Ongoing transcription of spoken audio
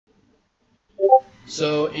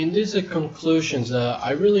So in these conclusions,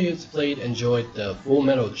 I really enjoyed the Full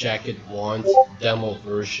Metal Jacket 1 demo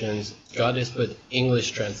versions, got this with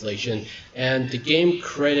English translation, and the game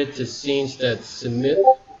credited the scenes that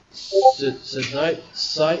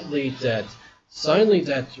silently that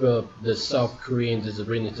the South Korean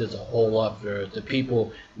disability as a whole up where the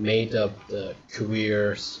people made up the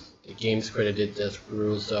careers. The game's credited as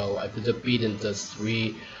grew, so I could have beaten the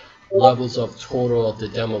 3 levels of total of the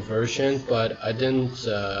demo version, but I didn't.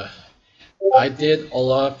 I did a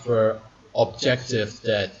lot for objectives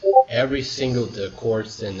that every single the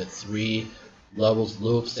course in the 3 levels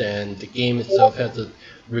loops, and the game itself has to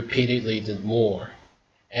repeatedly did more.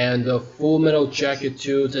 And the Full Metal Jacket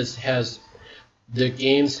 2 this has the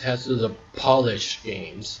games has the polished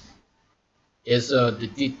games. It's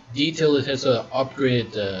the detail it has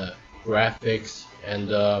upgraded the graphics and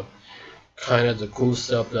kind of the cool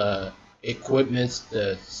stuff, the equipments,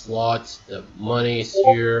 the slots, the monies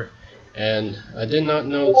here, and I did not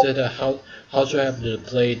know that how to have to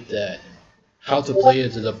play that, how to play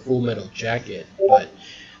it to the Full Metal Jacket, but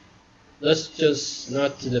let's just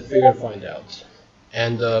not to the figure find out.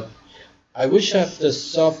 And I wish I have the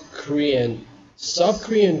South Korean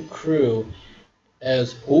crew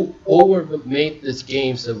as who made these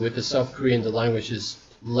games with the South Korean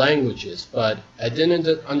languages, but I didn't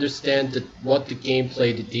understand what the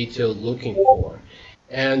gameplay, the detail looking for,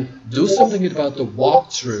 and do something about the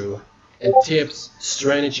walkthrough and tips,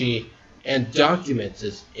 strategy, and documents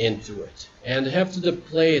is into it, and have to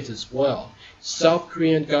play it as well. South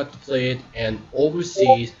Korean got to play it, and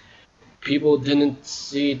overseas people didn't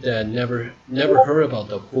see that, never heard about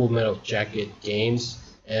the Full Metal Jacket games,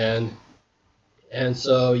 and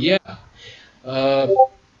so yeah,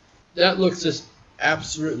 that looks just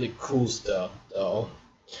absolutely cool stuff though.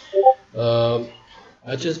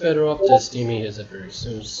 I just better off the streaming it very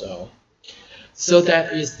soon, so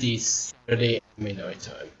that is the Saturday anime night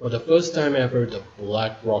time. For the first time ever, the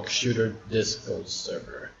Black Rock Shooter Discord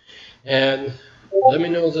server. And let me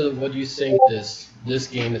know what you think this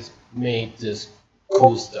game has made this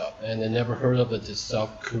cool stuff, and I never heard of this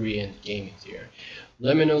South Korean gaming here.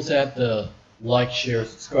 Let me know that the like, share,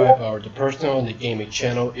 subscribe the personal and the gaming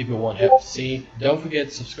channel if you want to see. Don't forget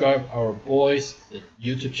to subscribe our boys, the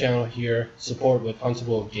YouTube channel here, support with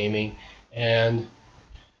Huntable Gaming, and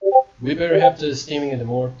we better have the streaming in the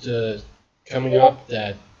more coming up.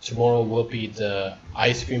 That tomorrow will be the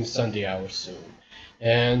Ice Cream Sunday hour soon.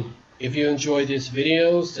 And if you enjoy these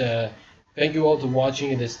videos, thank you all for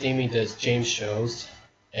watching the streaming that James shows,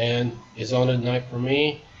 and it's on the night for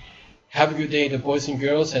me. Have a good day, the boys and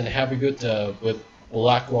girls, and have a good with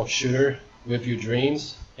Black Rock Shooter with your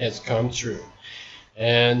dreams has come true.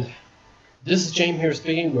 And this is James here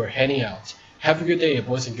speaking. We're heading out. Have a good day,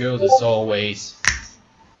 boys and girls, as always.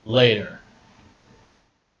 Later.